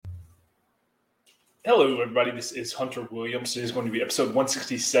Hello, everybody. This is Hunter Williams. Today is going to be episode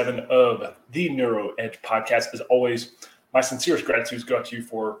 167 of the Neuro Edge podcast. As always, my sincerest gratitude goes out to you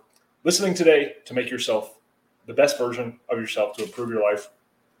for listening today to make yourself the best version of yourself, to improve your life,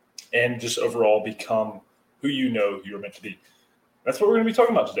 and just overall become who you know you're meant to be. That's what we're going to be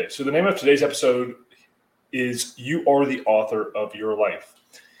talking about today. So the name of today's episode is You Are the Author of Your Life.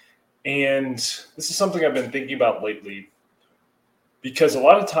 And this is something I've been thinking about lately, because a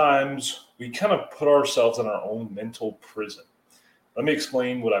lot of times we kind of put ourselves in our own mental prison. Let me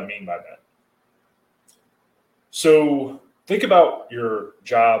explain what I mean by that. So think about your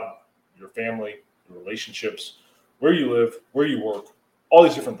job, your family, your relationships, where you live, where you work, all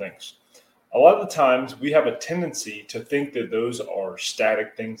these different things. A lot of the times we have a tendency to think that those are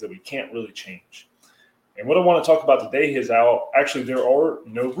static things that we can't really change. And what I want to talk about today is how actually there are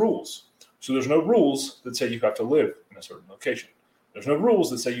no rules. So there's no rules that say you have to live in a certain location. There's no rules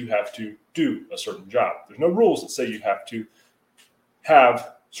that say you have to do a certain job. There's no rules that say you have to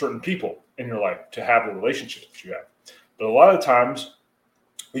have certain people in your life to have the relationships you have. But a lot of times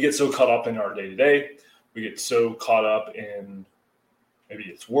we get so caught up in our day-to-day. We get so caught up in maybe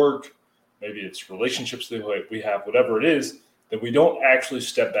it's work, maybe it's relationships that we have, whatever it is, that we don't actually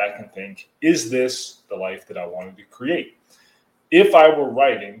step back and think, is this the life that I wanted to create? If I were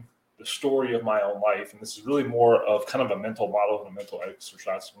writing the story of my own life, and this is really more of kind of a mental model and a mental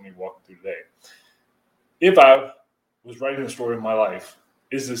exercise when we walk through today. If I was writing the story of my life,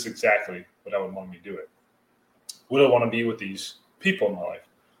 is this exactly what I would want to be doing? Would I want to be with these people in my life?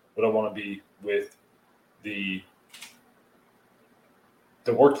 Would I want to be with the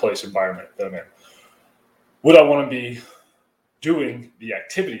workplace environment that I'm in? Would I want to be doing the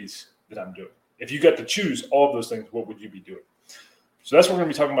activities that I'm doing? If you got to choose all of those things, what would you be doing? So that's what we're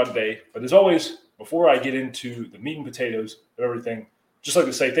going to be talking about today. But as always, before I get into the meat and potatoes of everything, just like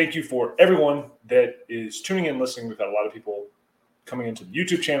to say thank you for everyone that is tuning in, listening. We've had a lot of people coming into the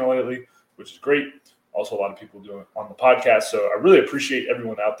YouTube channel lately, which is great. Also, a lot of people doing it on the podcast. So I really appreciate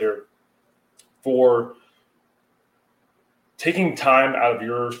everyone out there for taking time out of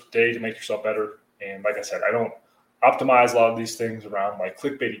your day to make yourself better. And like I said, I don't optimize a lot of these things around like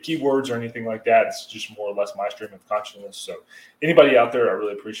clickbaity keywords or anything like that. It's just more or less my stream of consciousness. So anybody out there, I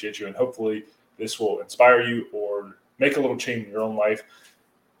really appreciate you. And hopefully this will inspire you or make a little change in your own life.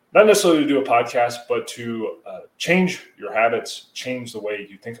 Not necessarily to do a podcast, but to change your habits, change the way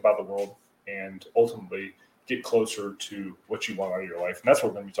you think about the world, and ultimately get closer to what you want out of your life. And that's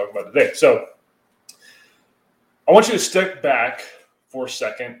what we're going to be talking about today. So I want you to step back for a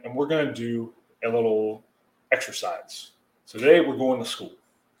second, and we're going to do a little exercise. So today we're going to school,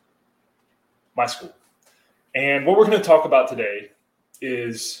 my school. And what we're going to talk about today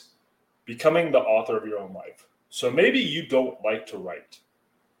is becoming the author of your own life. So maybe you don't like to write.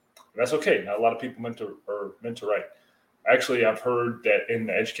 That's okay. Not a lot of people are meant to write. Actually, I've heard that in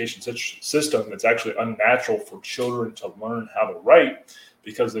the education system, it's actually unnatural for children to learn how to write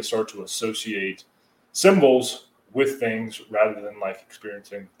because they start to associate symbols with things rather than like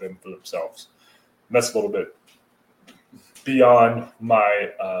experiencing them for themselves. And that's a little bit beyond my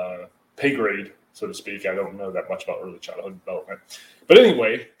pay grade, so to speak. I don't know that much about early childhood development. But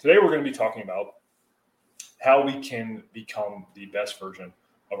anyway, today we're going to be talking about how we can become the best version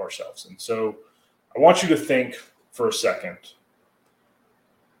of ourselves. And so I want you to think for a second,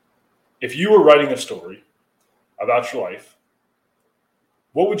 if you were writing a story about your life,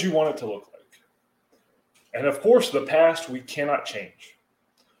 what would you want it to look like? And of course, the past we cannot change.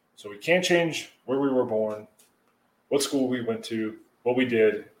 So we can't change where we were born, what school we went to, what we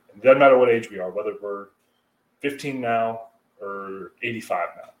did. It doesn't matter what age we are, whether we're 15 now or 85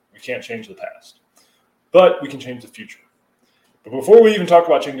 now. We can't change the past. But we can change the future. But before we even talk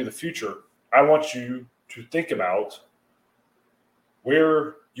about changing the future, I want you to think about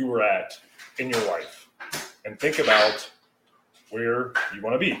where you were at in your life and think about where you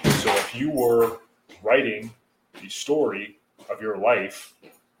want to be. So if you were writing the story of your life,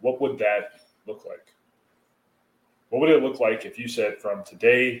 what would that look like? What would it look like if you said, from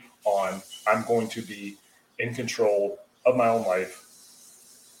today on, I'm going to be in control of my own life,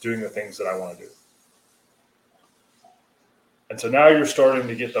 doing the things that I want to do? And so now you're starting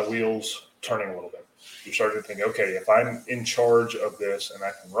to get the wheels turning a little bit. You're starting to think, okay, if I'm in charge of this and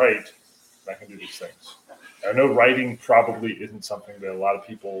I can write, I can do these things. I know writing probably isn't something that a lot of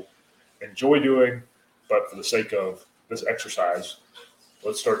people enjoy doing, but for the sake of this exercise,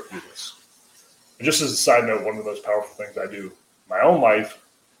 let's start to do this. And just as a side note, one of the most powerful things I do in my own life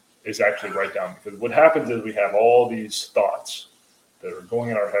is actually write down, because what happens is we have all these thoughts that are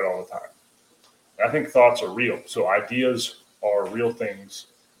going in our head all the time. And I think thoughts are real. So ideas are real things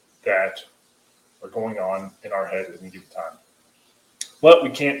that are going on in our head at any given time. But we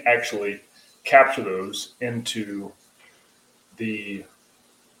can't actually capture those into the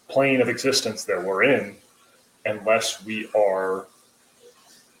plane of existence that we're in unless we are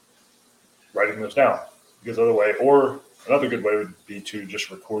writing those down. Because other way, or another good way would be to just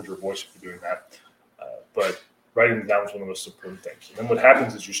record your voice if you're doing that. But writing them down is one of the most important things. And then what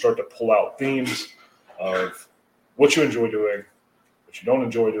happens is you start to pull out themes of what you enjoy doing, what you don't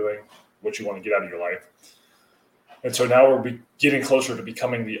enjoy doing, what you want to get out of your life. And so now we're getting closer to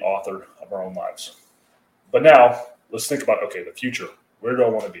becoming the author of our own lives. But now let's think about, okay, the future. Where do I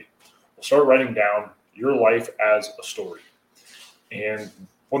want to be? We'll start writing down your life as a story. And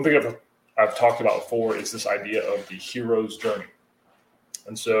one thing I've talked about before is this idea of the hero's journey.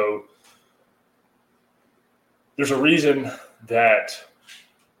 And so there's a reason that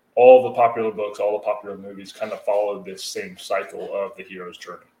all the popular books, all the popular movies kind of follow this same cycle of the hero's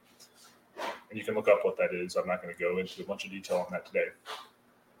journey. And you can look up what that is. I'm not going to go into a bunch of detail on that today.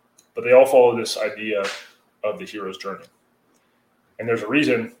 But they all follow this idea of the hero's journey. And there's a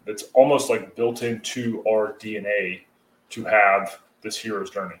reason that's almost like built into our DNA to have this hero's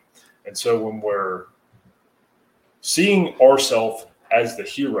journey. And so when we're seeing ourselves as the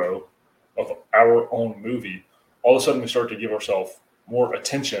hero of our own movie, all of a sudden we start to give ourselves more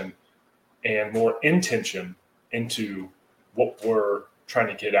attention and more intention into what we're trying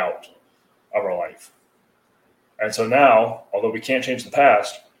to get out of our life. And so now, although we can't change the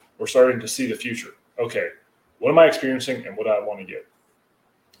past, we're starting to see the future. Okay, what am I experiencing and what do I want to get?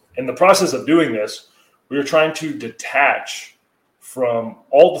 In the process of doing this, we are trying to detach from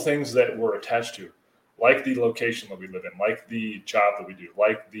all the things that we're attached to, like the location that we live in, like the job that we do,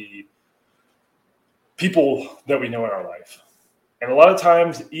 like the people that we know in our life. And a lot of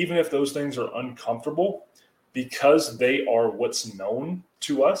times, even if those things are uncomfortable, because they are what's known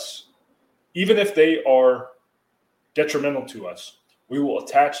to us, even if they are detrimental to us, we will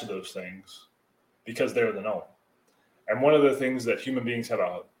attach to those things because they're the known. And one of the things that human beings have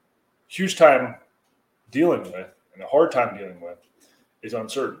a huge time dealing with and a hard time dealing with is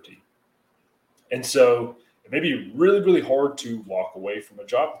uncertainty. And so it may be really, really hard to walk away from a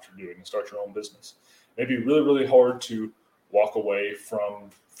job that you're doing and start your own business. It may be really, really hard to walk away from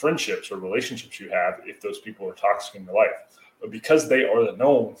friendships or relationships you have if those people are toxic in your life. But because they are the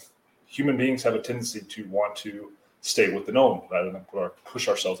known, human beings have a tendency to want to stay with the known rather than push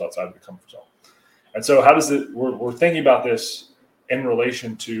ourselves outside of the comfort zone. And so how does it, we're thinking about this in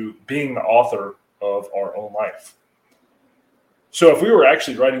relation to being the author of our own life. So if we were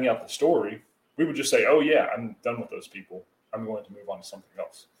actually writing out the story, we would just say, oh yeah, I'm done with those people. I'm going to move on to something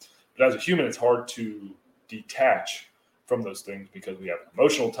else. But as a human, it's hard to detach from those things because we have an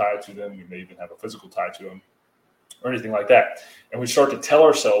emotional tie to them. We may even have a physical tie to them or anything like that. And we start to tell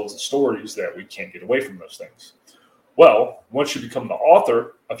ourselves stories that we can't get away from those things. Well, once you become the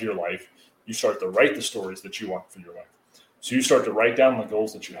author of your life, you start to write the stories that you want for your life. So you start to write down the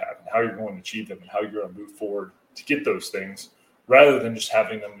goals that you have and how you're going to achieve them and how you're going to move forward to get those things rather than just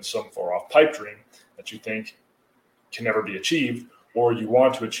having them as some far off pipe dream that you think can never be achieved or you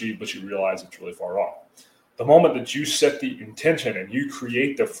want to achieve, but you realize it's really far off. The moment that you set the intention and you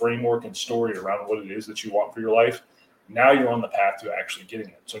create the framework and story around what it is that you want for your life, now you're on the path to actually getting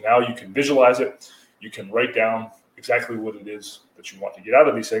it. So now you can visualize it. You can write down exactly what it is that you want to get out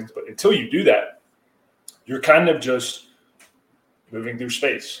of these things. But until you do that, you're kind of just moving through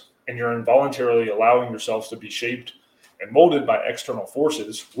space and you're involuntarily allowing yourselves to be shaped and molded by external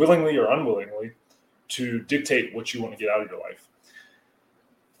forces, willingly or unwillingly, to dictate what you want to get out of your life.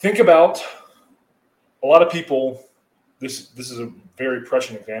 Think about a lot of people, this is a very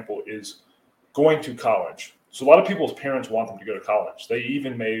prescient example, is going to college. So a lot of people's parents want them to go to college. They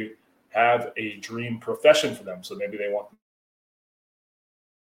even may have a dream profession for them. So maybe they want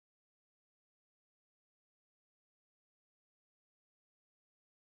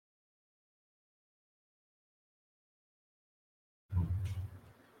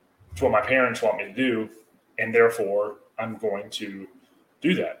it's what my parents want me to do, and therefore I'm going to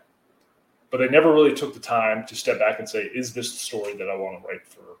do that. But they never really took the time to step back and say, is this the story that I want to write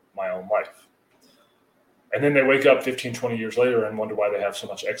for my own life? And then they wake up 15, 20 years later and wonder why they have so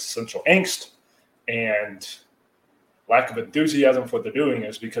much existential angst and lack of enthusiasm for what they're doing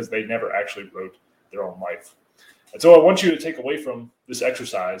is because they never actually wrote their own life. And so I want you to take away from this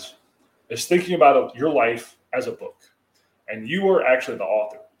exercise is thinking about your life as a book. And you are actually the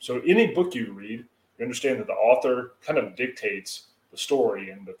author. So any book you read, you understand that the author kind of dictates the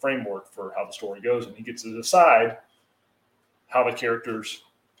story and the framework for how the story goes. And he gets to decide how the characters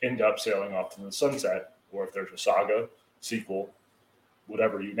end up sailing off to the sunset, or if there's a saga, sequel,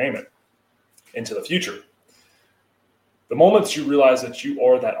 whatever you name it. into the future. The moment you realize that you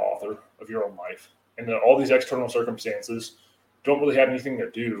are that author of your own life and that all these external circumstances don't really have anything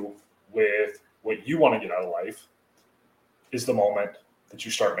to do with what you want to get out of life is the moment that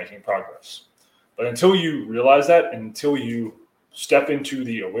you start making progress. But until you realize that, and until you step into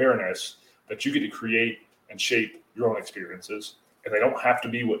the awareness that you get to create and shape your own experiences, and they don't have to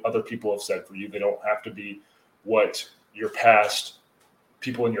be what other people have said for you. They don't have to be what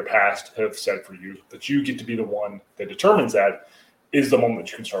people in your past have said for you, that you get to be the one that determines that, is the moment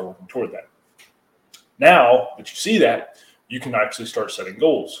that you can start working toward that. Now that you see that, you can actually start setting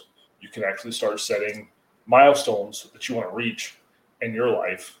goals. You can actually start setting milestones that you want to reach in your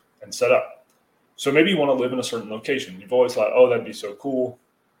life and set up. So maybe you want to live in a certain location. You've always thought, oh, that'd be so cool.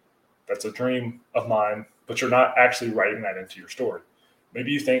 That's a dream of mine, but you're not actually writing that into your story.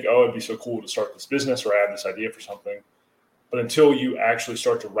 Maybe you think, oh, it'd be so cool to start this business, or I have this idea for something. But until you actually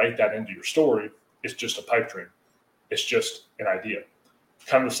start to write that into your story, it's just a pipe dream. It's just an idea.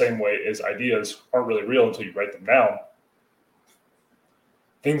 Kind of the same way as ideas aren't really real until you write them down.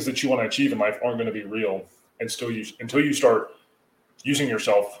 Things that you want to achieve in life aren't going to be real until you start using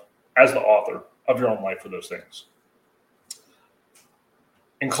yourself as the author of your own life for those things.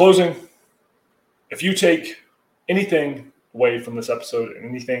 In closing, if you take anything away from this episode and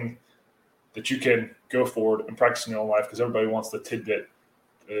anything that you can go forward and practice in your own life, because everybody wants the tidbit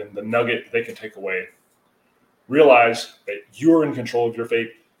and the nugget they can take away, realize that you're in control of your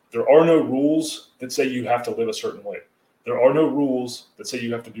fate. There are no rules that say you have to live a certain way. There are no rules that say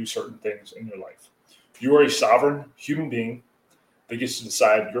you have to do certain things in your life. You are a sovereign human being that gets to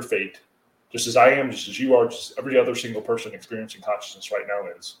decide your fate, just as I am, just as you are, just every other single person experiencing consciousness right now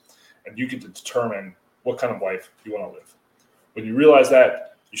is. And you get to determine what kind of life you want to live. When you realize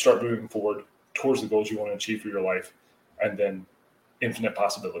that, you start moving forward towards the goals you want to achieve for your life, and then infinite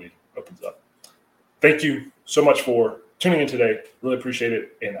possibility opens up. Thank you so much for tuning in today. Really appreciate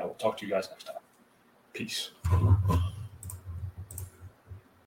it, and I will talk to you guys next time. Peace.